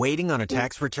Waiting on a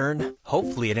tax return?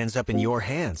 Hopefully it ends up in your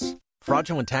hands.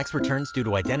 Fraudulent tax returns due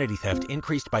to identity theft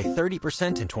increased by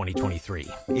 30% in 2023.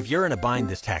 If you're in a bind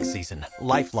this tax season,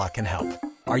 LifeLock can help.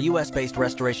 Our U.S.-based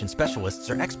restoration specialists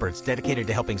are experts dedicated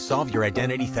to helping solve your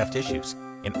identity theft issues.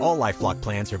 And all LifeLock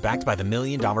plans are backed by the $1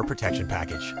 Million Protection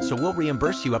Package. So we'll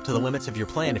reimburse you up to the limits of your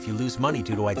plan if you lose money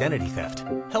due to identity theft.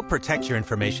 Help protect your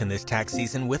information this tax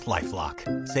season with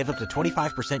LifeLock. Save up to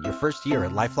 25% your first year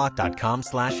at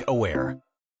LifeLock.com/aware.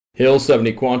 Hill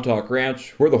 70 Quantock Ranch,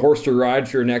 where the horse to ride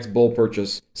for your next bull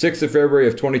purchase. 6th of February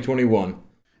of 2021.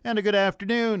 And a good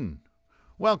afternoon.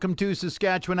 Welcome to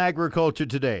Saskatchewan Agriculture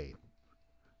Today.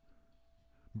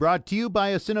 Brought to you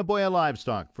by Assiniboia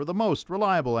Livestock for the most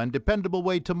reliable and dependable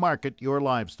way to market your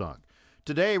livestock.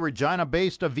 Today,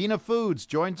 Regina-based Avena Foods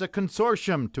joins a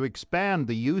consortium to expand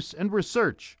the use and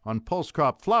research on pulse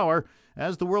crop flour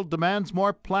as the world demands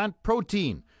more plant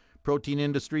protein. Protein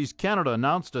Industries Canada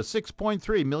announced a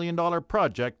 $6.3 million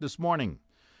project this morning.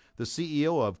 The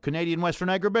CEO of Canadian Western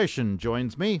Agribition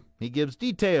joins me. He gives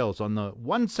details on the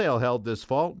one sale held this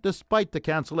fall despite the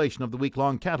cancellation of the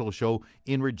week-long cattle show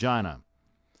in Regina.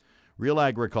 Real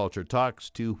Agriculture talks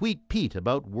to Wheat Pete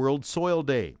about World Soil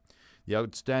Day. The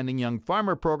Outstanding Young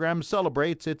Farmer program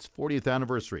celebrates its 40th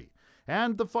anniversary.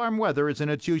 And the farm weather is in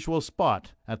its usual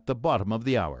spot at the bottom of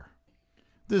the hour.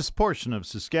 This portion of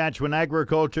Saskatchewan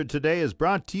Agriculture Today is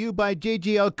brought to you by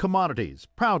JGL Commodities,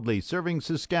 proudly serving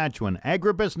Saskatchewan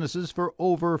agribusinesses for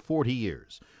over 40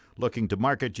 years. Looking to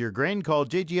market your grain, call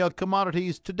JGL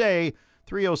Commodities today,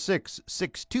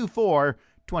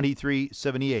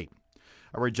 306-624-2378.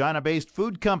 A Regina-based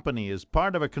food company is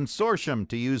part of a consortium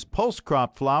to use pulse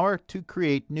crop flour to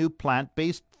create new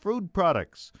plant-based food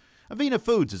products. Avena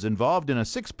Foods is involved in a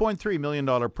 $6.3 million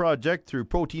project through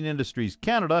Protein Industries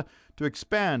Canada to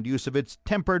expand use of its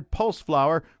tempered pulse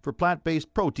flour for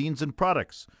plant-based proteins and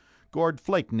products. Gord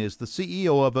Flayton is the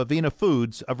CEO of Avena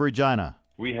Foods of Regina.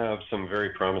 We have some very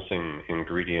promising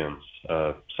ingredients,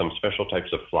 some special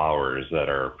types of flours that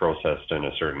are processed in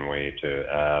a certain way to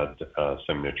add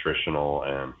some nutritional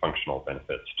and functional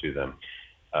benefits to them.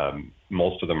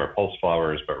 Most of them are pulse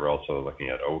flours, but we're also looking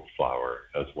at oat flour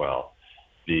as well.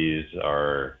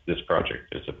 This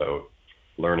project is about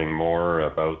learning more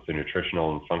about the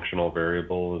nutritional and functional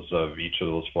variables of each of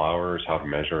those flours, how to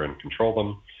measure and control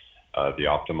them, the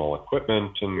optimal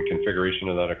equipment and configuration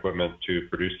of that equipment to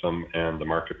produce them, and the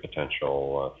market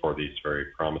potential for these very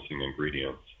promising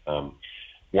ingredients.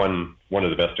 One of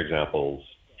the best examples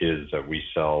is that we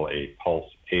sell a pulse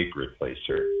egg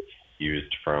replacer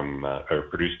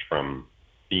produced from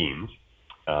beans.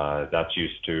 That's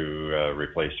used to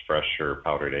replace fresh or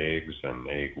powdered eggs and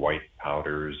egg white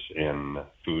powders in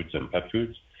foods and pet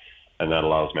foods. And that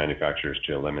allows manufacturers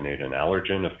to eliminate an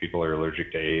allergen if people are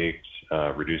allergic to eggs,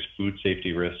 reduce food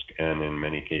safety risk, and in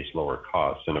many cases lower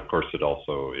costs. And of course, it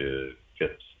also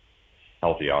fits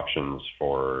healthy options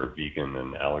for vegan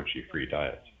and allergy-free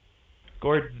diets.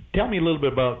 Gord, tell me a little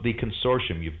bit about the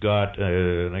consortium. You've got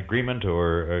an agreement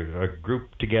or a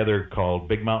group together called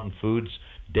Big Mountain Foods,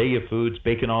 Daya Foods,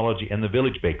 Baconology, and the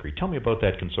Village Bakery. Tell me about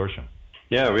that consortium.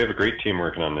 Yeah, we have a great team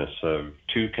working on this.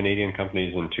 2 Canadian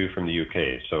companies and 2 from the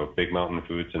UK. So Big Mountain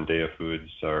Foods and Daya Foods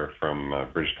are from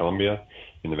British Columbia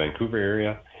in the Vancouver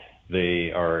area.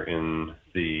 They are in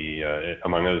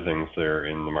among other things, they're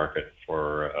in the market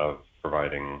for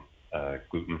providing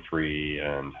gluten-free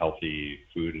and healthy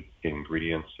food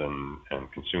ingredients and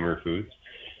consumer foods.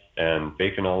 And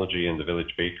Baconology and the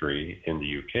Village Bakery in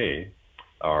the UK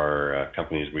are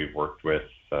companies we've worked with.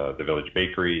 The Village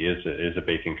Bakery is a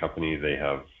baking company. They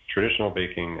have traditional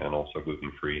baking and also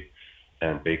gluten-free.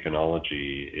 And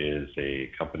Baconology is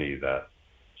a company that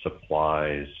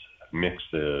supplies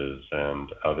mixes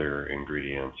and other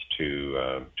ingredients to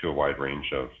a wide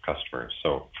range of customers.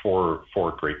 So four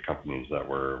great companies that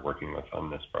we're working with on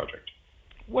this project.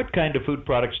 What kind of food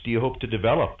products do you hope to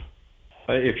develop?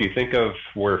 If you think of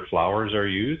where flours are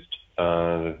used,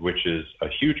 which is a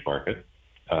huge market,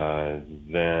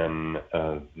 then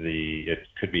it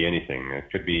could be anything. It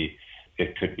could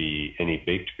be any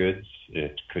baked goods.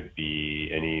 It could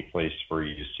be any place where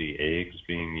you see eggs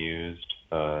being used,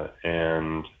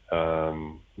 and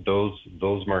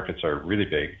those markets are really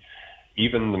big.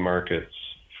 Even the markets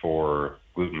for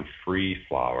gluten-free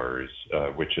flours,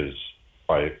 which is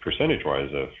by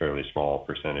percentage-wise a fairly small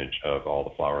percentage of all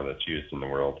the flour that's used in the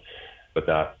world, but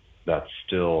that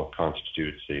still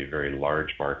constitutes a very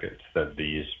large market that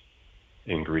these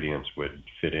ingredients would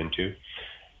fit into.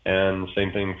 And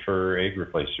same thing for egg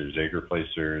replacers. Egg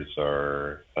replacers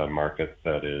are a market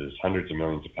that is hundreds of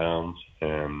millions of pounds,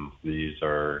 and these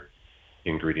are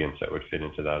ingredients that would fit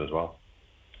into that as well.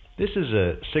 This is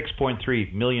a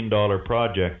 $6.3 million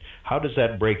project. How does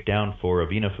that break down for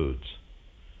Avena Foods?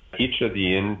 Each of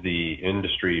the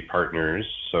industry partners,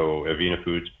 so Avena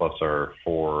Foods plus our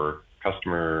 4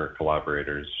 customer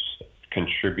collaborators,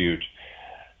 contribute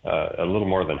a little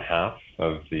more than half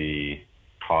of the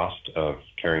cost of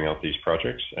carrying out these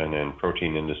projects, and then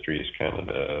Protein Industries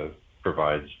Canada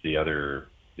provides the other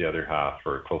half,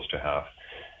 or close to half.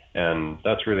 And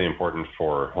that's really important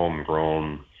for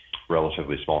homegrown,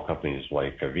 relatively small companies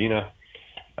like Avena,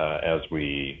 as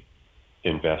we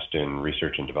invest in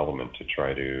research and development to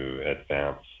try to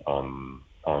advance on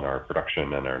our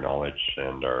production and our knowledge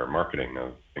and our marketing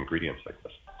of ingredients like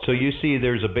this. So you see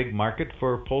there's a big market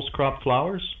for post-crop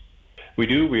flowers? We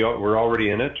do. We're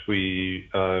already in it. We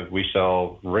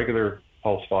sell regular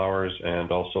pulse flowers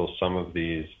and also some of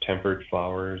these tempered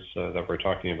flowers that we're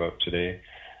talking about today.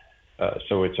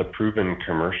 So it's a proven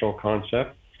commercial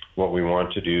concept. What we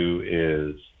want to do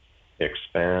is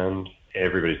expand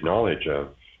everybody's knowledge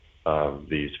of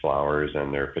these flowers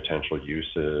and their potential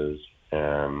uses,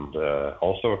 and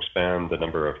also expand the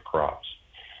number of crops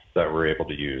that we're able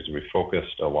to use. We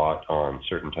focused a lot on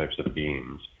certain types of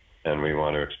beans, and we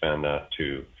want to expand that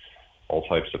to all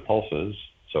types of pulses,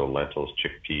 so lentils,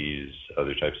 chickpeas,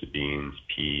 other types of beans,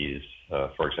 peas,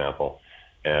 for example,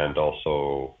 and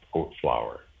also oat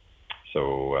flour.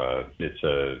 So it's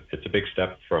a big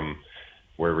step from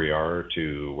where we are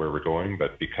to where we're going,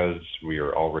 but because we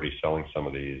are already selling some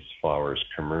of these flowers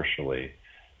commercially,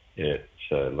 it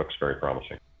looks very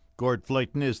promising. Gord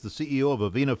Flayton is the CEO of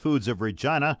Avena Foods of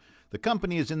Regina. The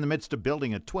company is in the midst of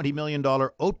building a $20 million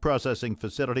oat processing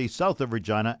facility south of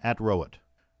Regina at Rowett.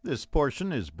 This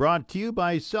portion is brought to you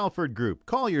by Salford Group.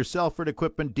 Call your Salford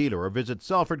Equipment dealer or visit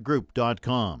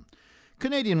salfordgroup.com.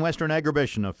 Canadian Western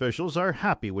Agribition officials are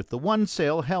happy with the one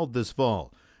sale held this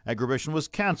fall. Agribition was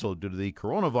cancelled due to the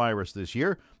coronavirus this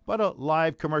year, but a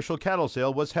live commercial cattle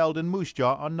sale was held in Moose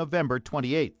Jaw on November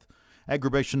 28th.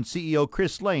 Agribition CEO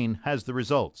Chris Lane has the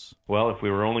results. Well, if we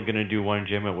were only going to do one,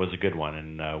 Jim, it was a good one,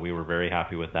 and we were very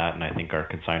happy with that, and I think our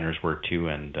consigners were too.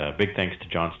 And big thanks to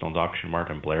Johnstone's Auction Mart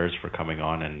and Blair's for coming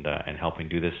on and helping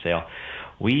do this sale.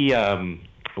 We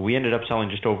ended up selling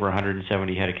just over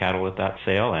 170 head of cattle at that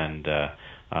sale, and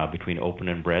between open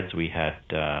and breds, we had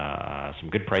some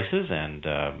good prices, and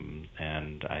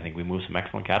I think we moved some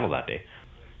excellent cattle that day.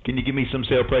 Can you give me some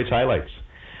sale price highlights?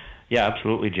 Yeah,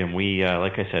 absolutely, Jim. We,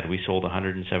 like I said, we sold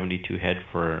 172 head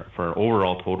for an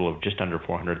overall total of just under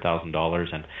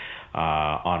 $400,000, and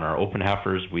on our open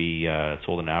heifers, we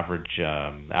sold an average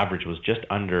was just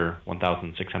under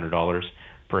 $1,600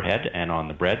 per head, and on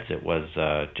the breds, it was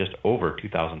just over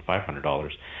 $2,500.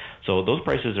 So those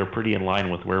prices are pretty in line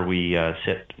with where we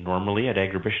sit normally at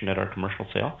Agribition at our commercial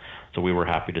sale. So we were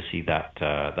happy to see that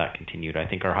continued. I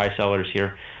think our high sellers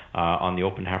here on the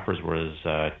open heifers was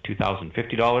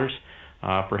 $2,050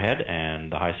 per head,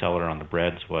 and the high seller on the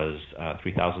breds was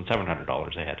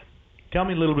 $3,700 a head. Tell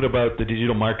me a little bit about the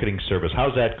digital marketing service.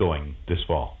 How's that going this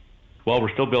fall? Well,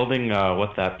 we're still building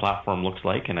what that platform looks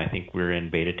like, and I think we're in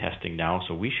beta testing now.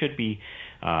 So we should be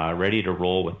ready to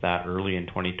roll with that early in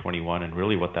 2021. And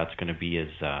really what that's going to be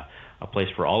is a place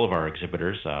for all of our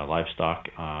exhibitors, livestock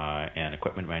and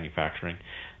equipment manufacturing,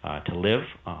 to live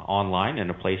online,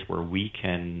 and a place where we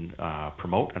can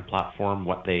promote and platform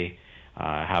what they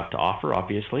have to offer,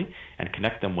 obviously, and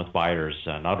connect them with buyers,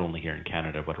 not only here in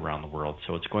Canada, but around the world.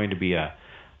 So it's going to be a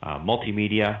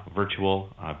multimedia, virtual,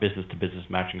 business-to-business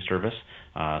matching service,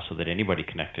 so that anybody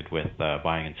connected with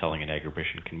buying and selling an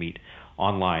Agribition can meet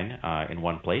online in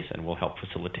one place, and we'll help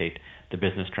facilitate the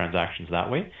business transactions that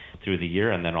way through the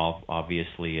year, and then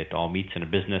obviously it all meets in a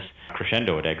business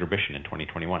crescendo at Agribition in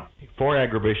 2021. For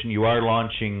Agribition, you are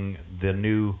launching the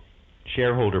new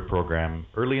shareholder program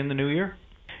early in the new year?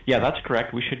 Yeah, that's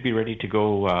correct. We should be ready to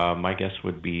go, my guess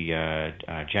would be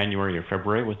January or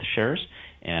February with the shares.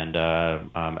 And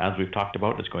as we've talked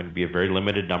about, it's going to be a very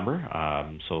limited number.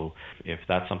 So if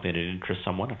that's something that interests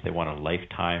someone, if they want a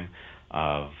lifetime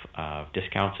of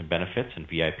discounts and benefits and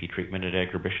VIP treatment at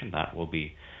Agribition, that will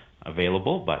be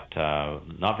available, but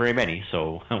not very many.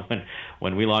 So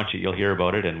when we launch it, you'll hear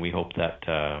about it, and we hope that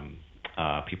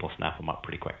people snap them up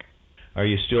pretty quick. Are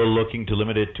you still looking to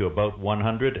limit it to about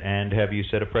 100, and have you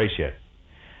set a price yet?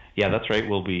 Yeah, that's right.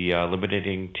 We'll be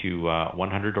limiting to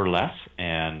 100 or less,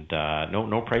 and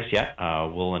no price yet.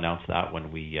 We'll announce that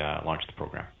when we launch the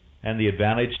program. And the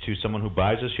advantage to someone who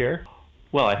buys a share?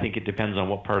 Well, I think it depends on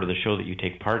what part of the show that you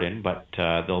take part in, but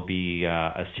there'll be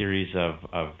a series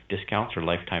of discounts or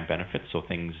lifetime benefits. So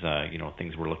things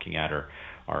we're looking at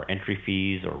are entry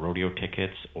fees or rodeo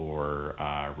tickets or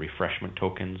refreshment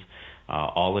tokens.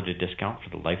 all at a discount for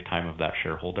the lifetime of that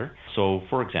shareholder. So,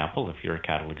 for example, if you're a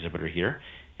cattle exhibitor here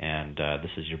and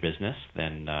this is your business,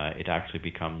 then it actually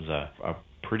becomes a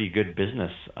pretty good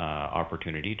business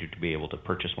opportunity to be able to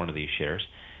purchase one of these shares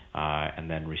and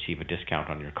then receive a discount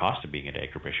on your cost of being at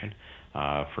Agribition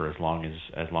for as long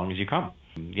as you come.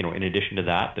 In addition to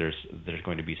that, there's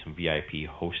going to be some VIP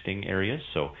hosting areas.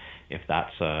 So if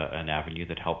that's an avenue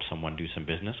that helps someone do some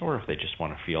business, or if they just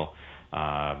want to feel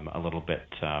a little bit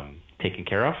taken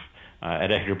care of at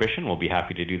Agribition, we'll be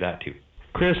happy to do that too.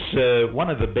 Chris, one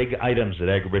of the big items that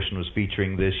Agribition was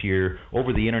featuring this year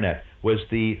over the internet was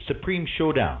the Supreme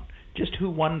Showdown. Just who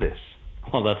won this?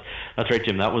 Well, that's right,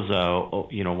 Jim. That was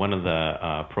one of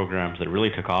the programs that really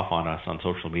took off on us on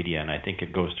social media, and I think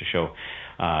it goes to show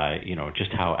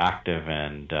just how active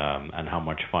and how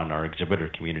much fun our exhibitor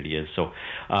community is. So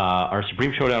our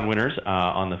Supreme Showdown winners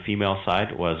on the female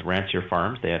side was Rancier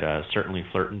Farms. They had a Certainly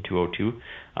Flirtin' 202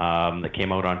 that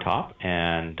came out on top,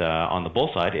 and on the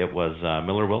bull side it was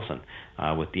Miller Wilson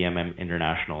with DMM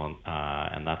International,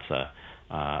 and that's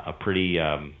a pretty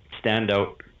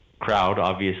standout crowd,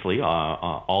 obviously,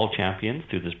 all champions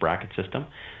through this bracket system,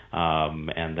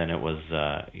 and then it was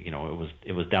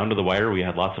down to the wire. We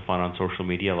had lots of fun on social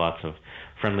media, lots of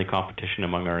friendly competition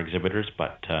among our exhibitors,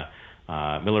 but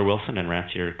Miller Wilson and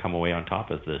Rancier come away on top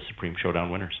as the Supreme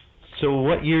Showdown winners. So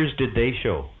what years did they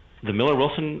show? The Miller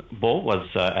Wilson bull was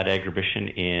at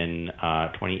Agribition in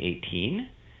 2018,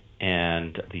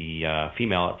 and the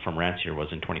female from Rancier was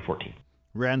in 2014.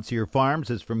 Rancier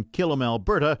Farms is from Killam,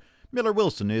 Alberta. Miller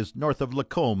Wilson is north of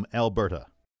Lacombe, Alberta.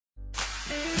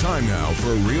 Time now for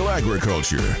Real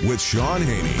Agriculture with Sean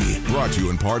Haney. Brought to you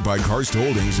in part by Karst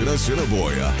Holdings in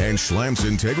Assiniboia and Schlamps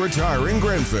Integra Tire in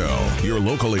Grenfell. Your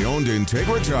locally owned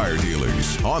Integra Tire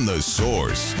dealers on The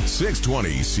Source,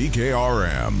 620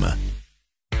 CKRM.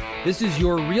 This is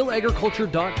your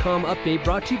RealAgriculture.com update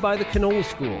brought to you by the Canola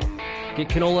School. Get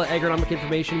canola agronomic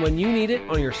information when you need it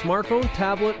on your smartphone,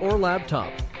 tablet, or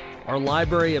laptop. Our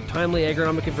library of timely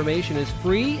agronomic information is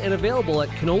free and available at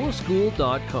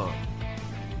canolaschool.com.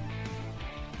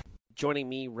 Joining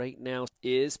me right now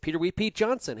is Peter Pete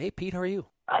Johnson. Hey, Pete, how are you?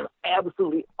 I'm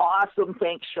absolutely awesome,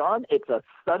 thanks, Sean. It's a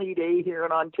sunny day here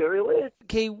in Ontario.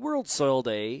 Okay, World Soil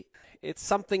Day. It's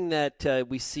something that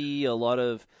we see a lot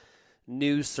of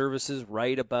news services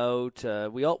write about.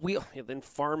 We in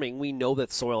farming, we know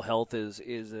that soil health is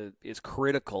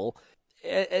critical.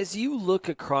 As you look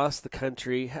across the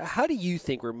country, how do you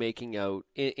think we're making out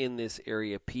in this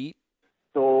area, Pete?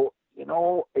 So,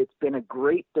 it's been a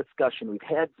great discussion. We've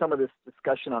had some of this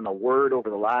discussion on the Word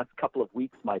over the last couple of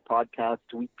weeks, my podcast,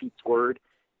 Tweet Pete's Word,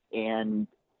 and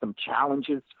some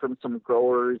challenges from some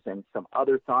growers and some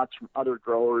other thoughts from other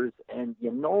growers. And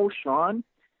Sean,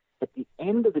 at the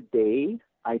end of the day,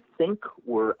 I think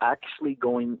we're actually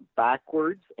going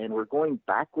backwards, and we're going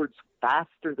backwards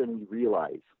faster than we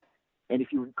realize. And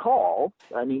if you recall,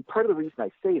 part of the reason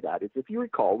I say that is, if you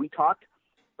recall, we talked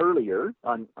earlier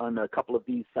on a couple of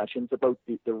these sessions about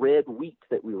the red wheat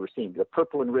that we were seeing, the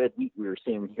purple and red wheat we were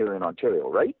seeing here in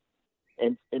Ontario, right?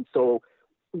 And so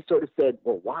we sort of said,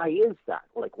 well, why is that?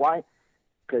 Why?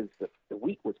 Because the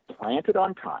wheat was planted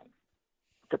on time.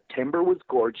 September was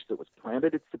gorgeous. It was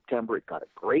planted in September. It got a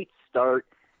great start.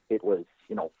 It was,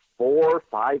 4 or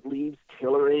 5 leaves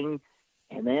tillering.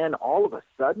 And then all of a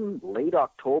sudden, late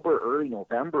October, early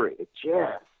November, it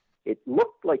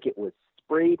looked like it was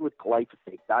sprayed with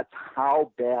glyphosate. That's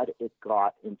how bad it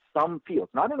got in some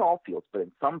fields. Not in all fields, but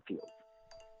in some fields.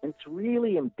 And it's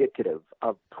really indicative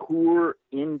of poor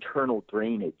internal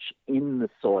drainage in the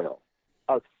soil,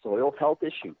 a soil health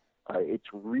issue.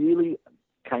 It's really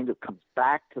kind of comes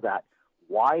back to that.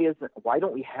 Why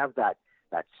don't we have that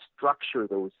structure,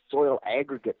 those soil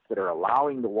aggregates that are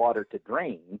allowing the water to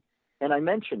drain? And I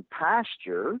mentioned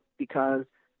pasture because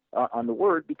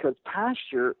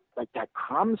pasture, like that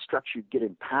crumb structure you get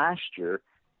in pasture,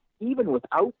 even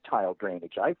without tile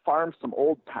drainage. I farmed some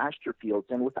old pasture fields,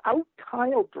 and without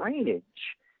tile drainage,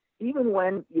 even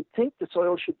when you think the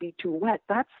soil should be too wet,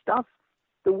 that stuff,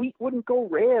 the wheat wouldn't go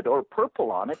red or purple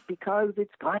on it because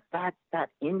it's got that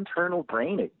internal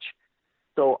drainage.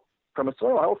 So from a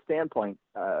soil health standpoint,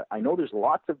 I know there's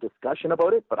lots of discussion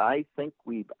about it, but I think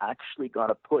we've actually got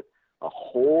to put a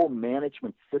whole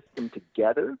management system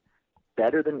together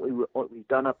better than what we've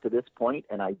done up to this point.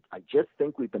 And I just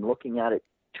think we've been looking at it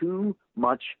too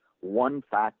much one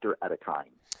factor at a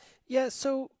time. Yeah,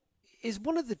 so is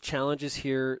one of the challenges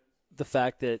here the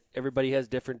fact that everybody has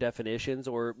different definitions,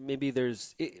 or maybe there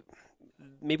is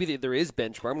benchmark?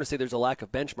 I'm going to say there's a lack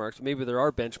of benchmarks, but maybe there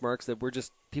are benchmarks that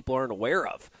people aren't aware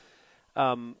of.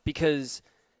 Because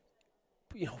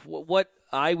what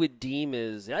I would deem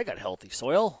as, I got healthy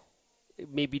soil.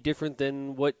 It may be different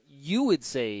than what you would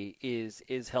say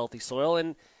is healthy soil.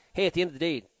 And, hey, at the end of the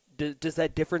day, does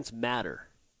that difference matter?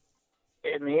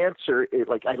 And the answer is,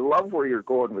 I love where you're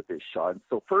going with this, Sean.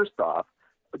 So first off,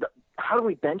 how do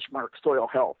we benchmark soil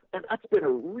health? And that's been a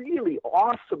really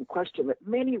awesome question that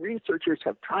many researchers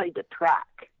have tried to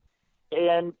track.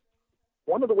 And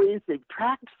one of the ways they've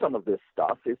tracked some of this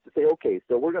stuff is to say, okay,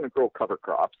 so we're going to grow cover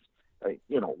crops.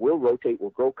 We'll rotate,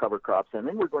 we'll grow cover crops, and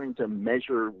then we're going to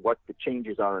measure what the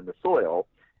changes are in the soil.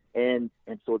 And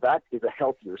so that is a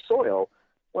healthier soil.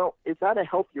 Well, is that a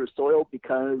healthier soil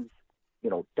because,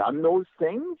 done those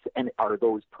things? And are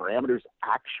those parameters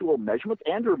actual measurements?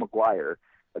 Andrew McGuire,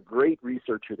 a great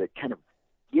researcher that kind of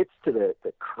gets to the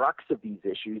crux of these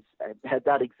issues, had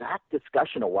that exact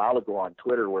discussion a while ago on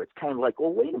Twitter where it's kind of like,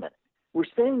 well, wait a minute. We're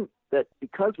saying that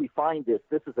because we find this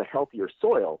is a healthier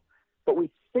soil, but we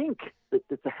think that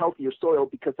it's a healthier soil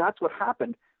because that's what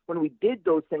happened when we did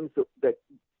those things that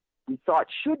we thought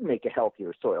should make a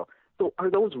healthier soil. So are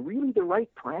those really the right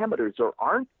parameters, or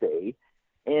aren't they?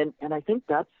 And I think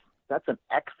that's an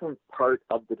excellent part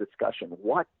of the discussion.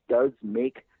 What does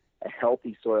make a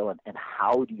healthy soil, and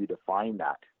how do you define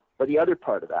that? But the other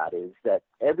part of that is that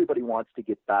everybody wants to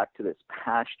get back to this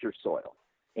pasture soil.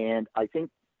 And I think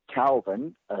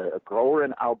Calvin, a grower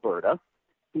in Alberta,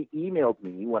 he emailed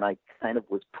me when I kind of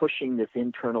was pushing this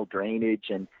internal drainage,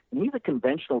 and he's a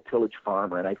conventional tillage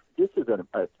farmer. And this is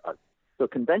a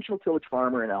conventional tillage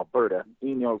farmer in Alberta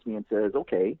emails me and says,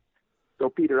 okay, so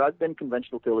Peter, I've been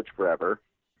conventional tillage forever.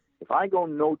 If I go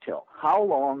no-till, how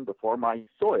long before my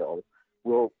soil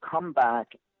will come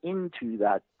back into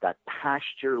that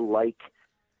pasture-like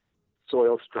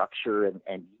soil structure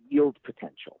and yield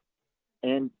potential?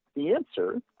 And the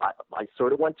answer, I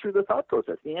sort of went through the thought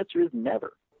process. The answer is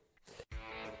never.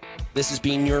 This has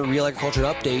been your Real Agriculture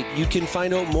Update. You can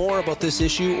find out more about this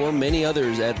issue or many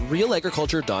others at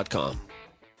realagriculture.com.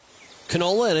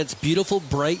 Canola and its beautiful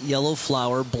bright yellow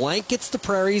flower blankets the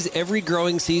prairies every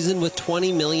growing season with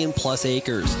 20 million plus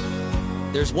acres.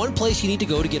 There's one place you need to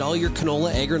go to get all your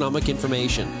canola agronomic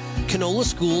information,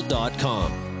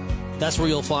 canolaschool.com. That's where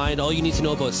you'll find all you need to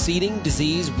know about seeding,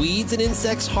 disease, weeds, and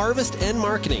insects, harvest, and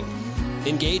marketing.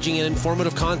 Engaging and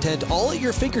informative content all at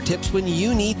your fingertips when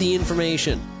you need the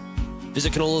information.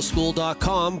 Visit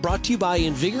canolaschool.com, brought to you by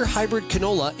Invigor Hybrid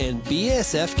Canola and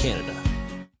BASF Canada.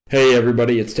 Hey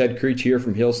everybody, it's Ted Creech here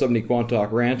from Hill 70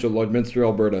 Quantock Ranch at Lloydminster,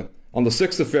 Alberta. On the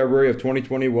 6th of February of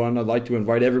 2021, I'd like to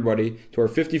invite everybody to our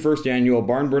 51st annual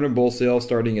Barn Burning Bull Sale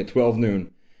starting at 12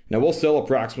 noon. Now we'll sell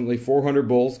approximately 400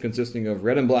 bulls consisting of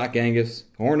red and black Angus,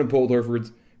 horn and polled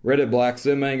Herefords, red and black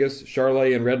Sim Angus,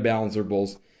 Charolais and red Balancer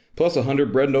bulls, plus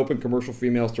 100 bred and open commercial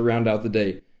females to round out the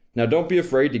day. Now don't be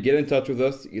afraid to get in touch with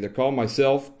us. Either call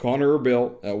myself, Connor, or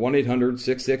Bill at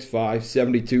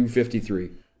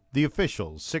 1-800-665-7253. The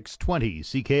official 620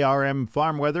 CKRM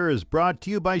Farm Weather is brought to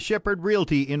you by Shepherd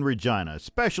Realty in Regina,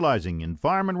 specializing in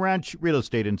farm and ranch real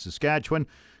estate in Saskatchewan.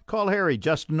 Call Harry,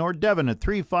 Justin, or Devin at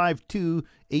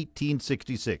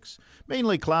 352-1866.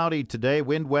 Mainly cloudy today,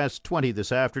 wind west 20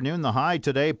 this afternoon. The high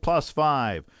today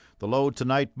 +5. The low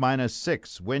tonight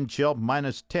 -6. Wind chill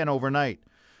 -10 overnight.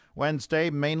 Wednesday,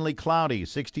 mainly cloudy,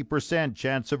 60%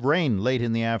 chance of rain late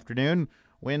in the afternoon.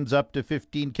 Winds up to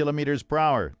 15 kilometers per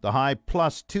hour. The high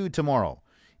 +2 tomorrow.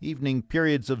 Evening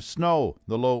periods of snow,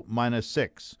 the low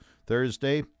 -6.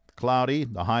 Thursday, cloudy,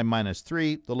 the high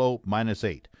 -3, the low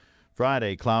 -8.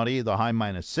 Friday, cloudy, the high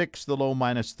 -6, the low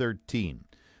 -13.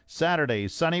 Saturday,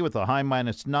 sunny with a high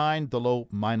 -9, the low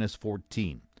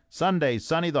 -14. Sunday,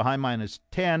 sunny, the high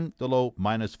 -10, the low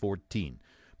 -14.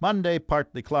 Monday,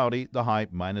 partly cloudy, the high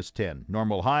 -10.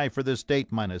 Normal high for this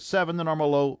date -7, the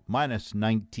normal low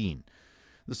 -19.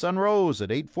 The sun rose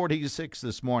at 8:46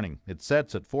 this morning. It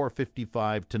sets at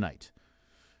 4:55 tonight.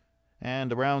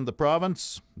 And around the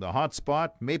province, the hot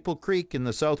spot, Maple Creek in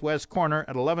the southwest corner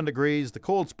at 11 degrees. The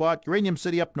cold spot, Uranium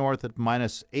City up north at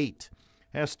 -8.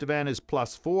 Estevan is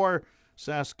 +4.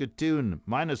 Saskatoon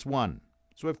 -1.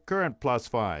 Swift Current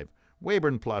 +5.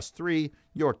 Weyburn +3.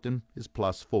 Yorkton is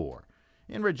 +4.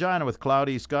 In Regina with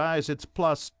cloudy skies, it's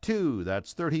 +2.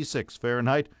 That's 36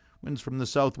 Fahrenheit. Winds from the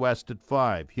southwest at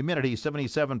 5. Humidity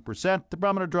 77%. The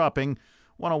barometer dropping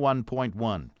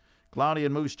 101.1. Cloudy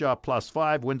in Moose Jaw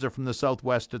 +5. Winds are from the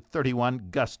southwest at 31,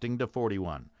 gusting to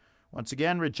 41. Once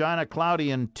again, Regina cloudy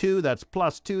and 2. That's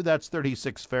 +2. That's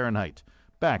 36 Fahrenheit.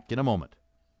 Back in a moment.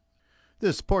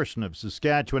 This portion of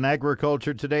Saskatchewan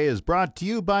Agriculture Today is brought to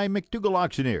you by McDougall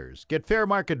Auctioneers. Get fair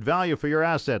market value for your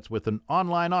assets with an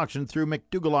online auction through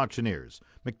McDougall Auctioneers,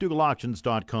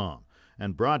 McDougallAuctions.com.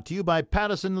 And brought to you by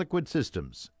Pattison Liquid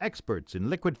Systems, experts in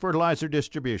liquid fertilizer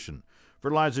distribution.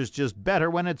 Fertilizer's just better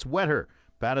when it's wetter.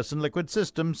 Pattison Liquid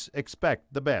Systems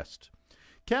expect the best.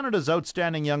 Canada's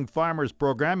Outstanding Young Farmers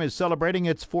program is celebrating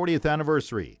its 40th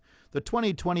anniversary. The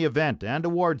 2020 event and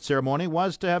award ceremony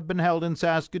was to have been held in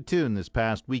Saskatoon this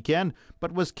past weekend,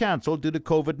 but was cancelled due to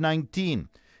COVID-19.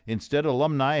 Instead,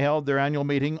 alumni held their annual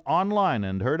meeting online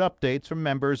and heard updates from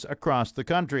members across the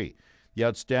country. The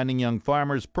Outstanding Young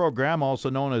Farmers program, also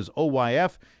known as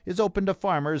OYF, is open to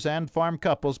farmers and farm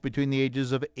couples between the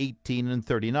ages of 18 and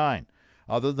 39.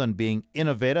 Other than being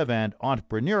innovative and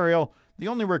entrepreneurial, the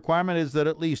only requirement is that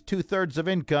at least 2/3 of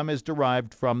income is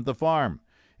derived from the farm.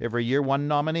 Every year, one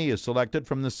nominee is selected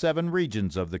from the 7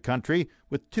 regions of the country,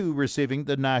 with 2 receiving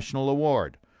the national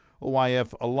award.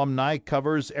 OYF alumni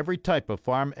covers every type of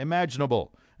farm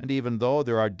imaginable, and even though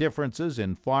there are differences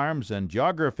in farms and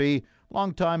geography,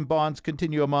 longtime bonds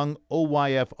continue among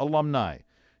OYF alumni.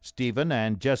 Stephen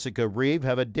and Jessica Reeve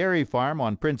have a dairy farm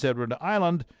on Prince Edward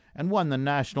Island and won the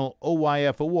National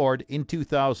OYF Award in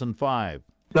 2005.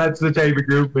 That's the type of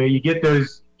group where you get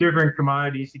those different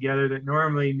commodities together that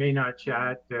normally may not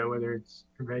chat, whether it's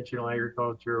conventional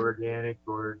agriculture, organic,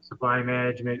 or supply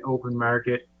management, open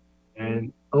market.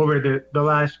 And over the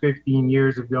last 15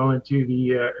 years of going to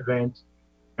the event,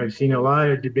 I've seen a lot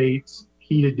of debates,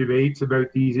 heated debates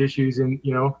about these issues, and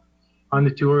on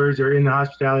the tours or in the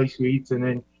hospitality suites. And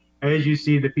then as you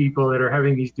see the people that are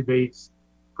having these debates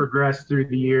progress through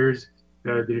the years,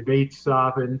 the debates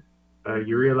soften.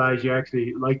 You realize you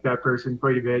actually like that person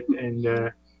quite a bit,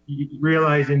 and you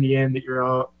realize in the end that you're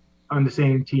all on the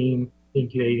same team in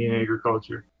Canadian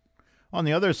agriculture. On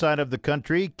the other side of the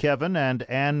country, Kevin and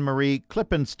Anne-Marie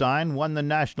Klippenstein won the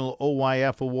National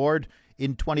OYF Award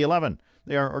in 2011.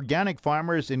 They are organic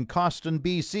farmers in Coston,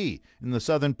 BC, in the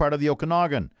southern part of the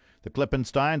Okanagan. The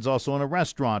Klippensteins also own a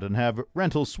restaurant and have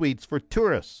rental suites for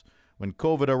tourists. When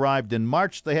COVID arrived in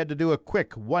March, they had to do a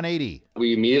quick 180.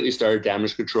 We immediately started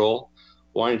damage control.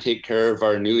 Wanting to take care of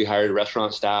our newly hired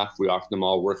restaurant staff, we offered them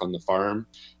all work on the farm,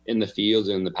 in the fields,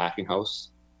 and in the packing house.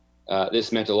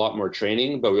 This meant a lot more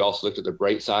training, but we also looked at the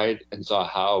bright side and saw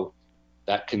how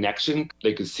that connection,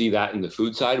 they could see that in the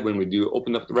food side when we do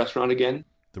open up the restaurant again.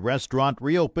 The restaurant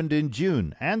reopened in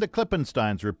June, and the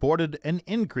Klippensteins reported an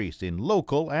increase in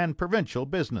local and provincial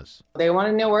business. They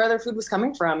wanted to know where their food was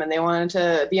coming from, and they wanted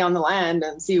to be on the land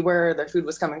and see where their food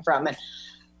was coming from. And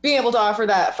being able to offer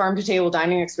that farm-to-table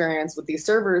dining experience with these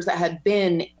servers that had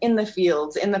been in the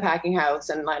fields, in the packing house,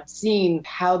 and like seeing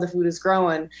how the food is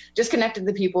growing, just connected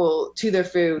the people to their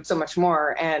food so much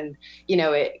more. And,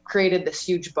 it created this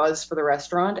huge buzz for the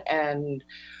restaurant and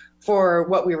for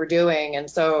what we were doing. And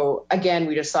so, again,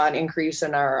 we just saw an increase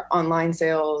in our online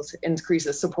sales, increase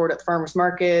of support at the farmers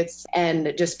markets,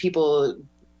 and just people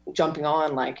jumping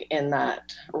on in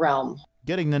that realm.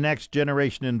 Getting the next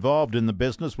generation involved in the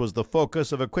business was the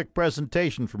focus of a quick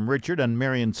presentation from Richard and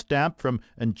Marion Stamp from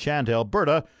Enchant,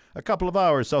 Alberta, a couple of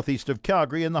hours southeast of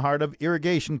Calgary in the heart of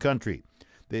irrigation country.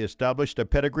 They established a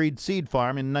pedigreed seed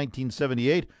farm in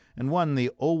 1978 and won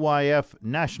the OYF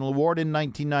National Award in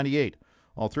 1998.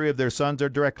 All 3 of their sons are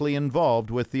directly involved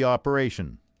with the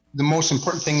operation. The most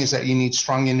important thing is that you need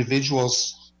strong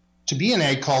individuals to be in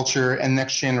agriculture and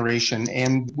next generation.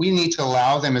 And we need to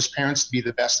allow them as parents to be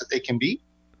the best that they can be,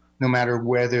 no matter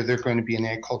whether they're going to be in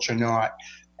agriculture or not.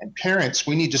 And parents,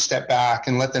 we need to step back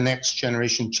and let the next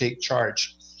generation take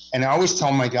charge. And I always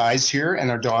tell my guys here and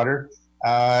our daughter,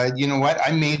 you know what,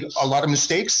 I made a lot of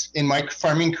mistakes in my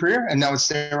farming career, and now it's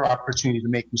their opportunity to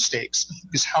make mistakes.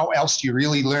 Because how else do you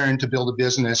really learn to build a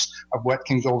business of what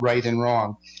can go right and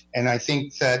wrong? And I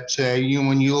think that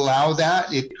when you allow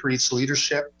that, it creates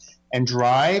leadership and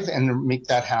drive and make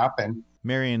that happen.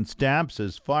 Marion Stamp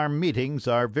says farm meetings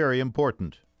are very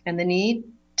important. And the need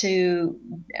to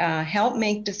help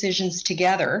make decisions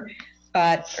together,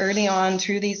 but early on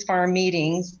through these farm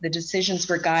meetings, the decisions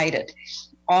were guided.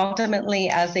 Ultimately,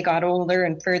 as they got older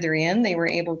and further in, they were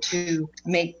able to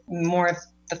make more of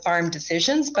the farm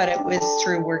decisions, but it was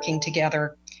through working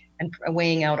together and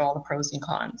weighing out all the pros and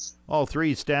cons. All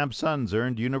 3 Stamp sons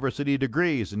earned university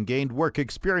degrees and gained work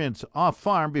experience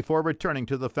off-farm before returning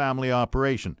to the family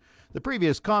operation. The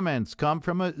previous comments come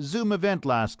from a Zoom event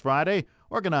last Friday,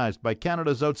 organized by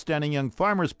Canada's Outstanding Young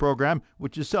Farmers program,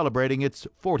 which is celebrating its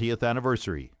 40th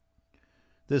anniversary.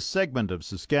 This segment of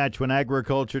Saskatchewan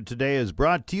Agriculture Today is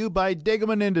brought to you by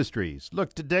Degelman Industries.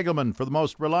 Look to Degelman for the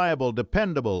most reliable,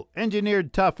 dependable,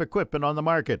 engineered tough equipment on the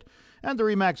market. And the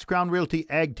RE/MAX Crown Realty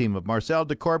Ag Team of Marcel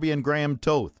DeCorby and Graham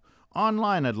Toth.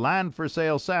 Online at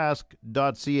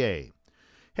landforsalesask.ca.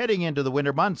 Heading into the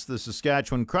winter months, the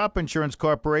Saskatchewan Crop Insurance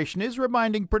Corporation is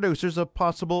reminding producers of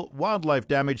possible wildlife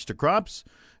damage to crops.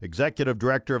 Executive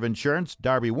Director of Insurance,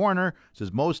 Darby Warner,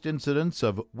 says most incidents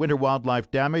of winter wildlife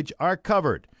damage are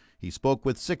covered. He spoke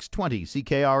with 620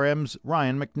 CKRM's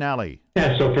Ryan McNally.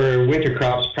 Yeah, so for winter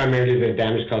crops, primarily the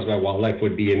damage caused by wildlife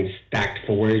would be in stacked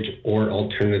forage or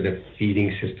alternative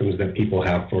feeding systems that people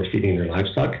have for feeding their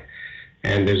livestock.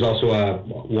 And there's also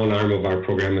one arm of our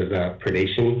program is a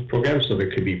predation program, so there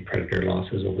could be predator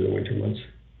losses over the winter months.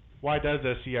 Why does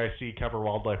SCIC cover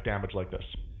wildlife damage like this?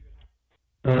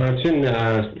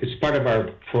 It's part of our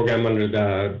program under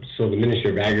the Ministry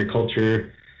of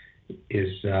Agriculture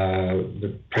is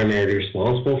the primarily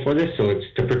responsible for this. So it's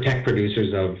to protect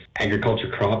producers of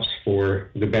agriculture crops for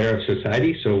the better of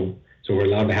society. So we're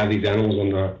allowed to have these animals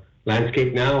on the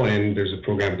landscape now, and there's a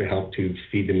program to help to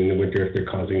feed them in the winter if they're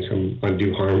causing some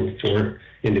undue harm for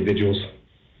individuals.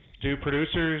 Do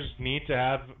producers need to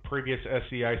have previous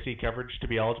SCIC coverage to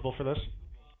be eligible for this?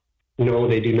 No,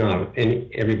 they do not. And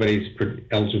everybody's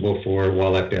eligible for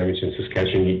wildlife damage in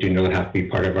Saskatchewan. You do not have to be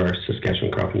part of our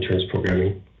Saskatchewan crop insurance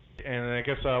programming. And I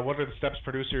guess what are the steps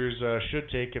producers should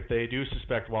take if they do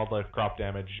suspect wildlife crop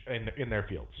damage in their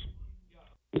fields?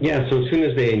 Yeah, so as soon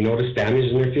as they notice damage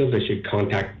in their fields, they should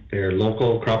contact their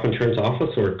local crop insurance office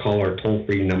or call our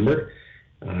toll-free number.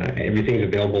 Everything's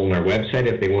available on our website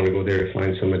if they want to go there to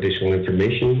find some additional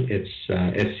information. It's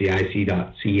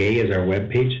scic.ca is our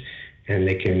webpage, and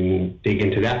they can dig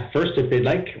into that first if they'd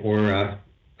like, or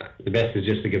the best is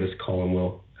just to give us a call and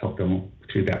we'll help them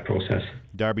through that process.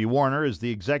 Darby Warner is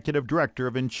the Executive Director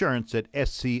of Insurance at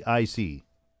SCIC.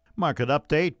 Market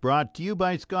Update brought to you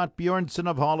by Scott Bjornson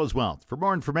of Hall's Wealth. For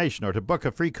more information or to book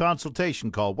a free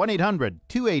consultation, call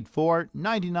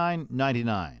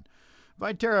 1-800-284-9999.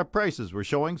 Viterra prices were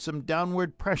showing some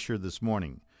downward pressure this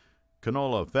morning.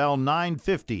 Canola fell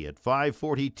 $9.50 at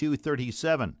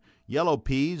 $542.37. Yellow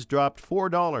peas dropped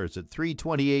 $4 at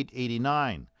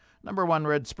 $328.89. Number 1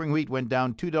 red spring wheat went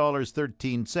down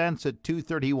 $2.13 at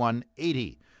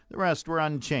 $231.80. The rest were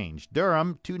unchanged.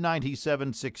 Durham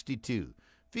 $297.62.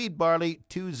 Feed barley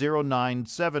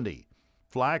 $209.70.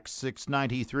 Flax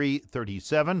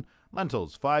 $693.37.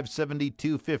 Lentils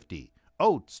 $572.50.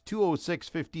 Oats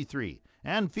 $206.53.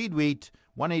 And feed wheat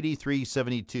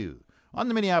 $183.72. On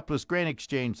the Minneapolis Grain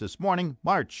Exchange this morning,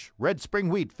 March red spring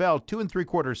wheat fell 2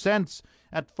 3/4 cents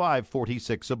at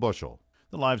 $5.46 a bushel.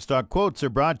 The livestock quotes are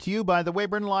brought to you by the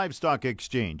Weyburn Livestock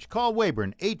Exchange. Call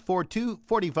Weyburn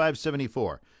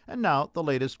 842-4574. And now, the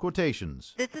latest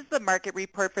quotations. This is the market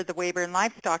report for the Weyburn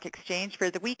Livestock Exchange for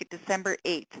the week of December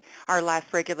 8th. Our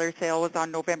last regular sale was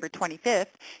on November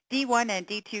 25th. D1 and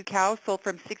D2 cows sold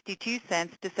from 62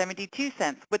 cents to 72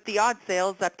 cents, with the odd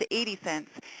sales up to 80 cents.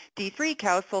 D3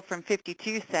 cows sold from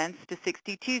 52 cents to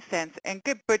 62 cents, and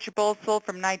good butcher bulls sold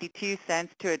from 92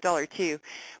 cents to $1.02.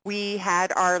 We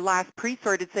had our last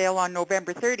pre-sorted sale on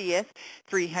November 30th.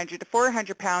 300 to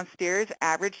 400 pound steers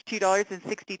averaged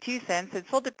 $2.62 and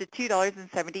sold up to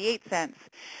 $2.78.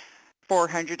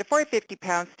 400 to 450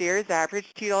 pound steers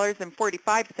averaged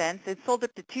 $2.45 and sold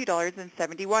up to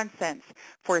 $2.71.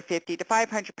 450 to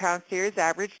 500 pound steers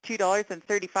averaged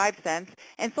 $2.35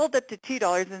 and sold up to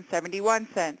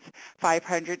 $2.71.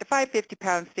 500 to 550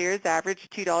 pound steers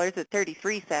averaged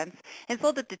 $2.33 and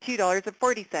sold up to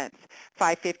 $2.40.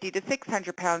 550 to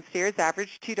 600 pound steers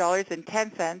averaged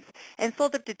 $2.10 and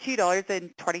sold up to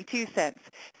 $2.22.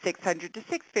 600 to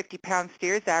 650 pound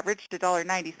steers averaged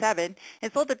 $1.97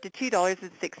 and sold up to $2.16.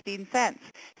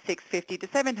 650 to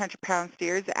 700 pound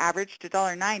steers averaged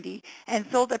 $1.90 and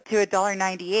sold up to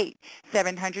 $1.98.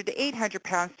 700 to 800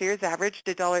 pound steers averaged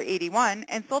 $1.81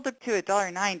 and sold up to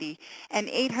 $1.90. And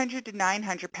 800 to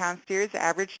 900 pound steers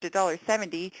averaged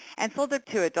 $1.70 and sold up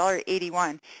to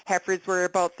 $1.81. Heifers were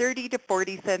about 30 to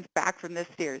 40 cents back from the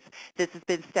steers. This has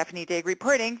been Stephanie Digg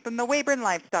reporting from the Weyburn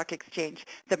Livestock Exchange,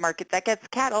 the market that gets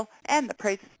cattle and the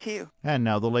prices too. And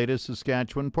now the latest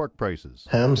Saskatchewan pork prices.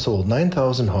 Ham sold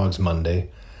 9,000 hogs Monday,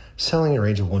 selling a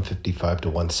range of $155 to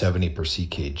 $170 per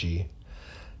ckg.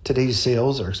 Today's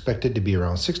sales are expected to be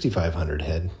around 6,500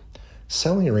 head,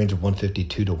 selling a range of $152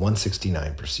 to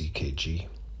 $169 per ckg.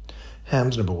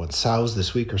 Ham's number 1 sows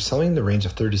this week are selling in the range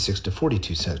of 36 to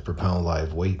 42 cents per pound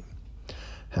live weight.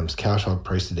 Ham's cash hog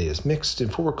price today is mixed,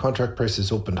 and forward contract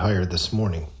prices opened higher this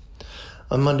morning.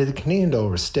 On Monday, the Canadian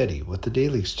dollar is steady, with the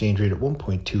daily exchange rate at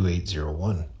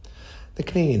 1.2801. The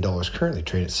Canadian dollar is currently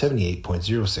trading at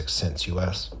 78.06 cents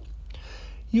U.S.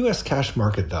 U.S. cash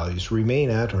market values remain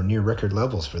at or near record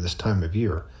levels for this time of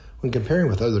year when comparing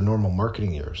with other normal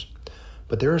marketing years.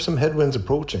 But there are some headwinds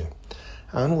approaching,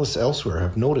 Analysts elsewhere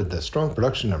have noted that strong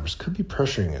production numbers could be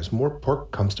pressuring as more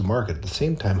pork comes to market at the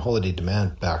same time holiday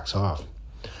demand backs off.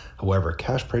 However,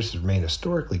 cash prices remain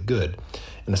historically good,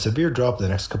 and a severe drop in the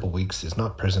next couple of weeks is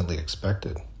not presently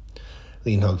expected.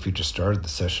 Lean hog futures started the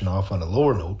session off on a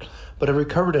lower note, but have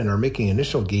recovered and are making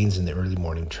initial gains in the early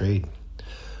morning trade.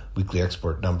 Weekly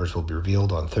export numbers will be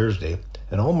revealed on Thursday,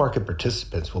 and all market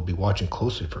participants will be watching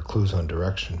closely for clues on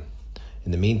direction.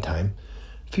 In the meantime,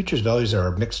 futures values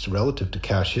are mixed relative to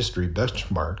cash history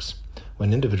benchmarks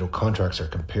when individual contracts are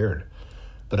compared,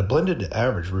 but a blended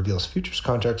average reveals futures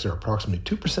contracts are approximately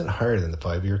 2% higher than the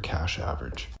 5-year cash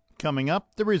average. Coming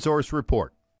up, the Resource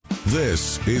Report.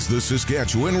 This is the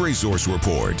Saskatchewan Resource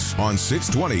Report on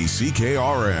 620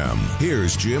 CKRM.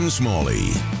 Here's Jim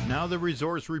Smalley. Now the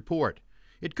Resource Report.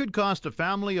 It could cost a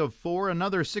family of 4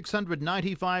 another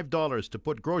 $695 to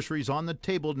put groceries on the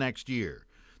table next year.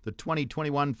 The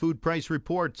 2021 Food Price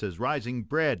Report says rising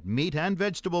bread, meat, and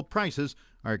vegetable prices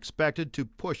are expected to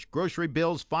push grocery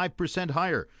bills 5%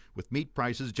 higher, with meat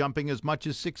prices jumping as much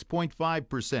as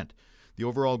 6.5%. The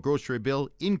overall grocery bill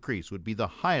increase would be the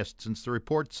highest since the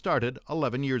report started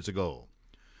 11 years ago.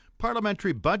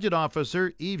 Parliamentary Budget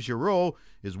Officer Yves Giroux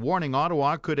is warning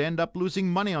Ottawa could end up losing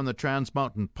money on the Trans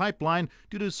Mountain Pipeline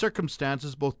due to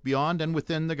circumstances both beyond and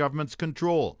within the government's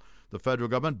control. The federal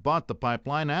government bought the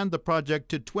pipeline and the project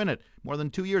to twin it more than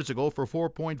 2 years ago for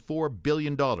 $4.4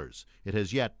 billion. It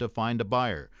has yet to find a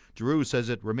buyer. Giroux says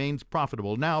it remains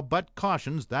profitable now, but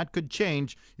cautions that could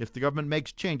change if the government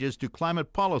makes changes to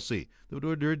climate policy that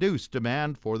would reduce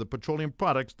demand for the petroleum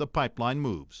products the pipeline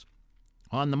moves.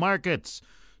 On the markets,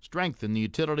 strength in the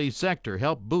utility sector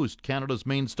helped boost Canada's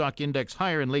main stock index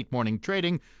higher in late morning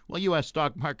trading, while U.S.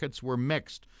 stock markets were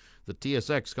mixed. The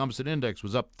TSX Composite Index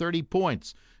was up 30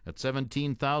 points at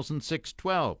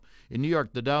 17,612. In New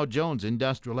York, the Dow Jones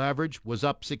Industrial Average was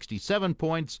up 67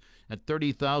 points at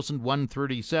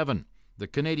 30,137. The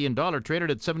Canadian dollar traded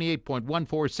at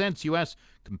 78.14 cents U.S.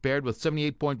 compared with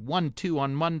 78.12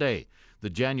 on Monday.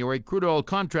 The January crude oil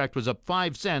contract was up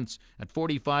 5 cents at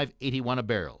 45.81 a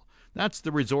barrel. That's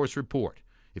the Resource Report.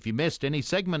 If you missed any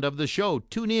segment of the show,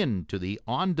 tune in to the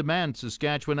on-demand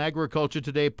Saskatchewan Agriculture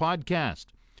Today podcast.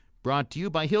 Brought to you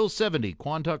by Hill 70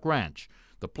 Quantock Ranch,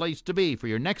 the place to be for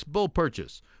your next bull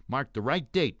purchase. Mark the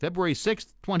right date, February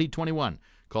 6th, 2021.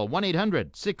 Call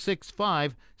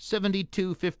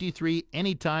 1-800-665-7253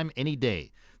 anytime, any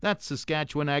day. That's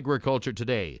Saskatchewan Agriculture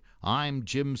Today. I'm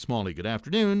Jim Smalley. Good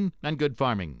afternoon and good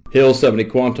farming. Hill 70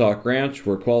 Quantock Ranch,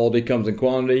 where quality comes in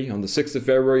quantity, on the 6th of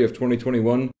February of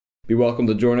 2021. Be welcome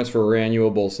to join us for our annual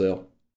bull sale.